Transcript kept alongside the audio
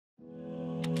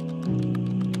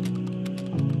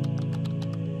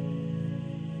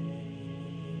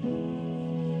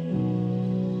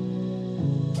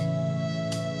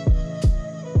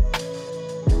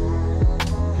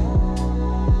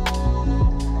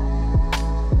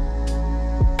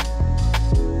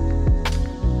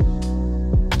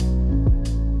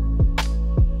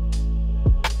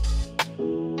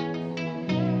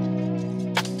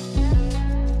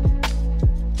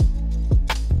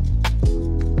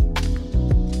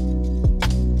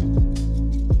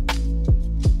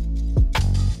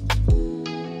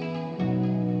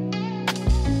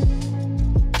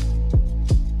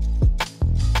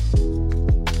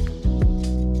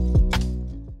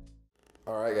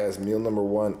Alright guys, meal number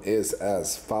one is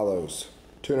as follows.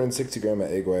 260 grams of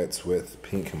egg whites with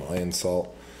pink Himalayan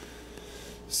salt,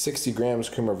 60 grams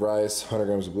cream of rice, 100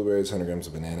 grams of blueberries, 100 grams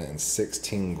of banana, and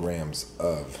 16 grams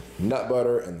of nut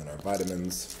butter, and then our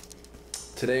vitamins.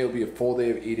 Today will be a full day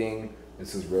of eating.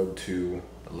 This is Road to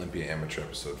Olympia Amateur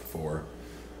episode 4.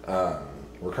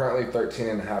 We're currently 13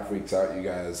 and a half weeks out, you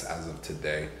guys, as of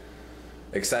today.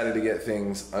 Excited to get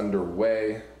things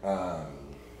underway.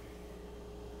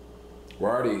 We're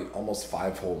already almost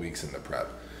 5 whole weeks into prep.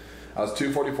 I was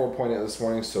 244.8 this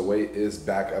morning, so weight is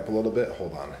back up a little bit.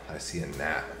 Hold on, I see a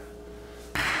gnat.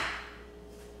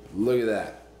 Look at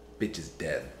that, bitch is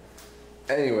dead.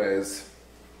 Anyways,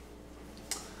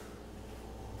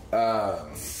 yeah.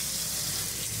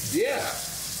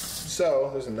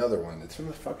 So there's another one. It's from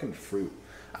the fucking fruit.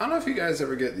 I don't know if you guys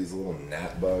ever get these little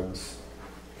gnat bugs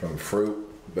from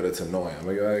fruit, but it's annoying. I'm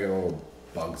gonna go get a little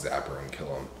bug zapper and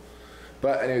kill them.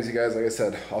 But anyways, you guys, like I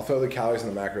said, I'll throw the calories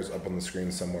and the macros up on the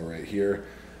screen somewhere right here.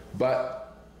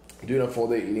 But I'm doing a full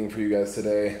day eating for you guys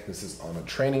today. This is on a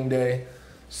training day.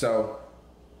 So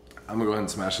I'm gonna go ahead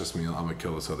and smash this meal. I'm gonna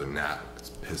kill this other gnat.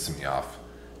 It's pissing me off.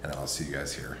 And I'll see you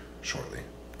guys here shortly.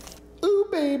 Ooh,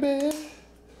 baby.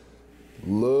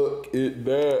 Look at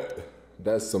that.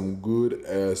 That's some good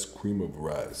ass cream of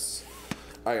rice.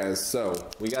 All right, guys, so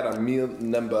we got our meal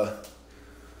number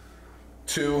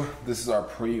 2. This is our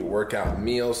pre-workout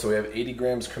meal. So we have 80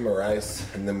 grams cream of rice,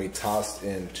 and then we tossed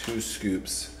in 2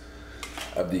 scoops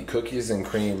of the cookies and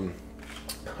cream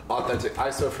authentic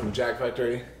ISO from Jack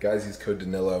Factory. Guys, use code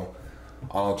Danilo on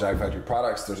all Jack Factory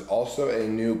products. There's also a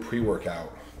new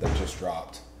pre-workout that just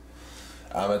dropped.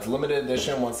 It's limited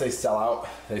edition. Once they sell out,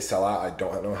 they sell out. I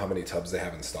don't know how many tubs they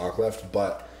have in stock left,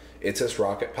 but it's this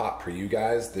rocket pop for you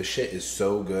guys. This shit is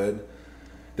so good.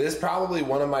 This is probably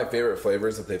one of my favorite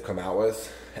flavors that they've come out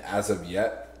with as of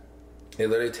yet. It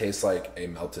literally tastes like a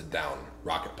melted down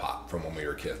rocket pop from when we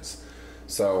were kids.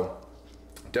 So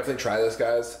definitely try this,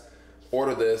 guys.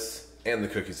 Order this and the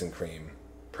cookies and cream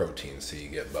protein so you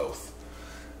get both.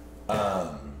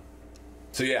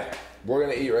 So yeah, we're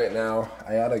gonna eat right now.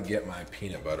 I gotta get my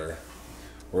peanut butter.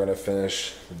 We're gonna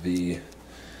finish the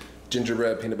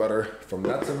gingerbread peanut butter from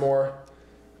Nuts and More.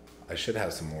 I should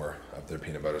have some more of their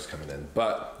peanut butters coming in.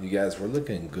 But you guys, we're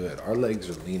looking good. Our legs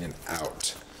are leaning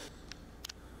out.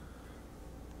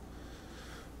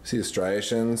 See the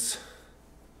striations?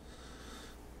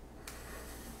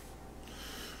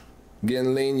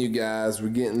 Getting lean, you guys. We're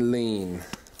getting lean.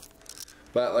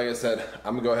 But like I said,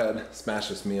 I'm gonna go ahead, smash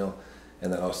this meal,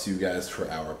 and then I'll see you guys for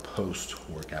our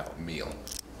post-workout meal.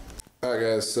 All right,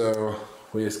 guys, so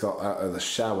we just got out of the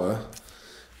shower,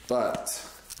 but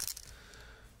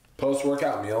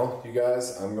post-workout meal, you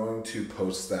guys, I'm going to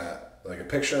post that, like a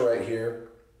picture right here.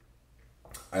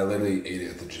 I literally ate it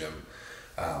at the gym.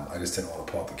 I just didn't want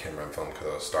to pull out the camera and film because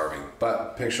I was starving.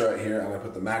 But picture right here, I'm gonna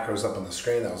put the macros up on the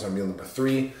screen. That was our meal number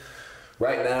 3.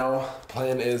 Right now,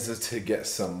 plan is to get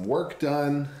some work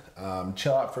done,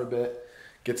 chill out for a bit,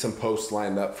 get some posts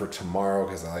lined up for tomorrow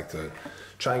because I like to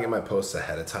try and get my posts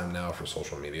ahead of time now for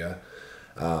social media.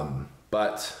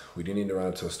 But we do need to run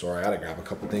up to a store. I gotta grab a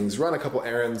couple things, run a couple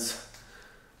errands.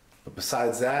 But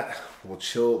besides that, we'll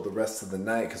chill the rest of the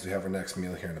night because we have our next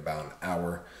meal here in about an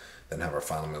hour, then have our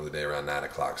final meal of the day around 9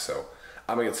 o'clock. So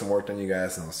I'm gonna get some work done, you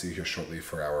guys, and I'll see you here shortly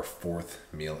for our 4th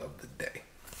meal of the day.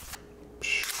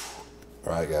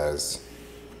 All right, guys,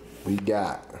 we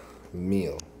got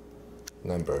meal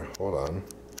number, hold on,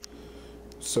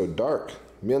 so dark.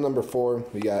 Meal number 4,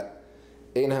 we got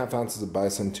 8.5 ounces of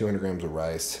bison, 200 grams of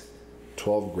rice,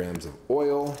 12 grams of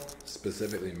oil,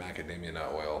 specifically macadamia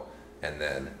nut oil, and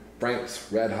then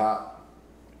Frank's Red Hot.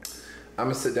 I'm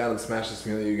gonna sit down and smash this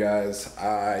meal, you guys.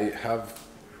 I have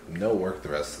no work the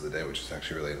rest of the day, which is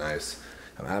actually really nice.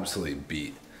 I'm absolutely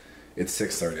beat. It's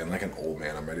 6:30, I'm like an old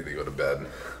man, I'm ready to go to bed.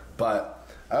 But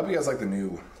I hope you guys like the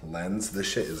new lens. This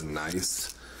shit is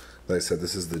nice. Like I said,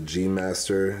 this is the G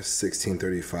Master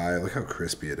 1635. Look how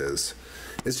crispy it is.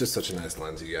 It's just such a nice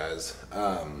lens, you guys.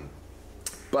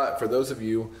 But for those of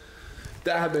you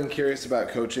that have been curious about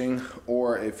coaching,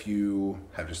 or if you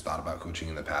have just thought about coaching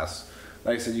in the past,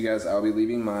 like I said, you guys, I'll be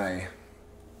leaving my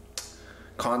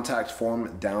contact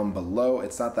form down below.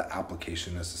 It's not the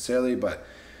application necessarily, but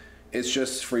it's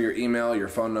just for your email, your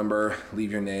phone number,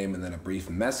 leave your name, and then a brief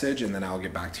message, and then I'll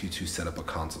get back to you to set up a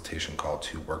consultation call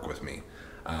to work with me.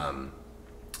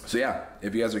 So yeah,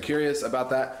 if you guys are curious about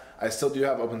that, I still do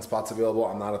have open spots available.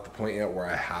 I'm not at the point yet where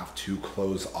I have to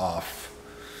close off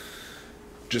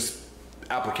just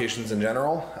applications in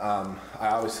general. I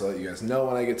obviously let you guys know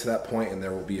when I get to that point, and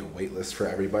there will be a wait list for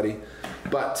everybody.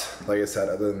 But like I said,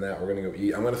 other than that, we're gonna go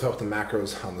eat. I'm gonna throw up the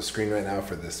macros on the screen right now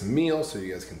for this meal so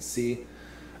you guys can see.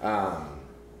 But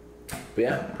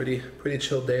yeah, pretty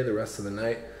chill day the rest of the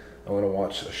night. I wanna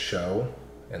watch a show,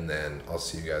 and then I'll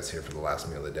see you guys here for the last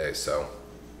meal of the day. So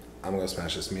I'm gonna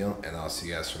smash this meal, and I'll see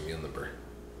you guys for meal number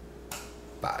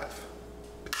 5.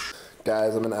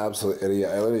 Guys, I'm an absolute idiot.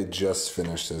 I literally just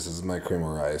finished this. This is my cream of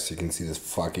rice. You can see this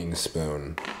fucking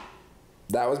spoon.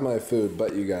 That was my food,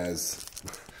 but you guys,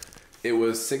 it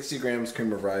was 60 grams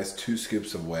cream of rice, 2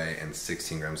 scoops of whey, and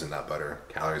 16 grams of nut butter.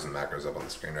 Calories and macros up on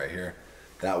the screen right here.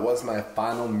 That was my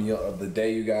final meal of the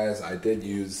day, you guys. I did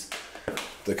use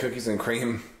the cookies and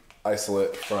cream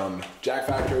isolate from Jack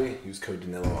Factory. Use code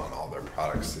Danilo on all their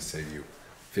products to save you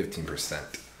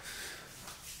 15%.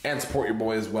 And support your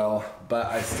boy as well. But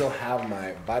I still have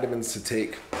my vitamins to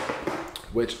take,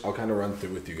 which I'll kind of run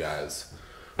through with you guys.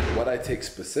 What I take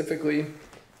specifically.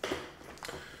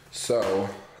 So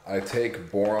I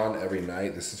take boron every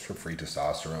night. This is for free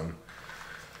testosterone.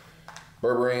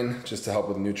 Berberine, just to help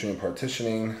with nutrient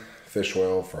partitioning. Fish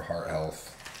oil for heart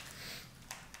health.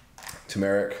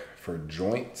 Turmeric for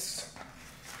joints.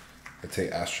 I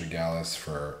take astragalus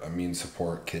for immune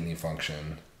support, kidney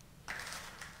function,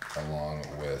 along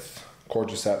with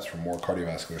cordyceps for more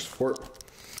cardiovascular support.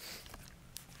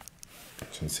 You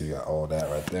can see you got all of that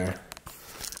right there.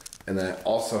 And then I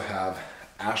also have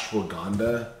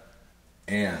ashwagandha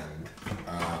and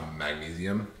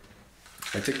magnesium.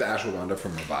 I take the ashwagandha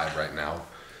from Revive right now,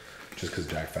 just because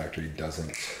Jack Factory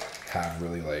doesn't have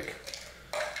really like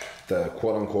the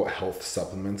quote-unquote health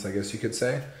supplements, I guess you could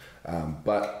say.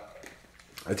 But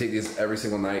I take these every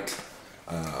single night.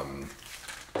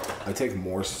 I take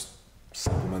more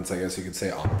supplements, I guess you could say,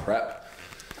 on prep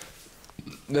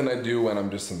than I do when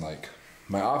I'm just in like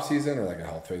my off season or like a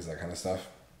health phase, that kind of stuff.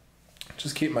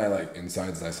 Just keep my like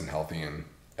insides nice and healthy and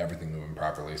everything moving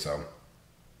properly. So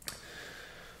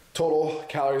total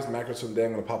calories and macros for the day,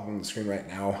 I'm gonna pop them on the screen right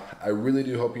now. I really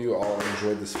do hope you all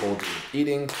enjoyed this full day of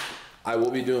eating. I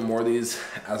will be doing more of these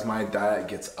as my diet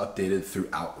gets updated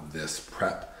throughout this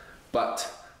prep.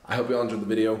 But I hope you all enjoyed the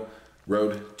video.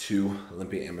 Road to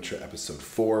Olympia Amateur episode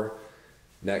 4.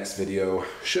 Next video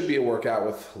should be a workout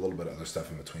with a little bit of other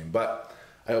stuff in between. But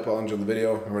I hope you all enjoyed the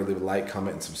video. Remember to leave a like,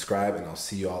 comment, and subscribe, and I'll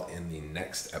see you all in the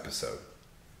next episode.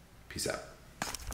 Peace out.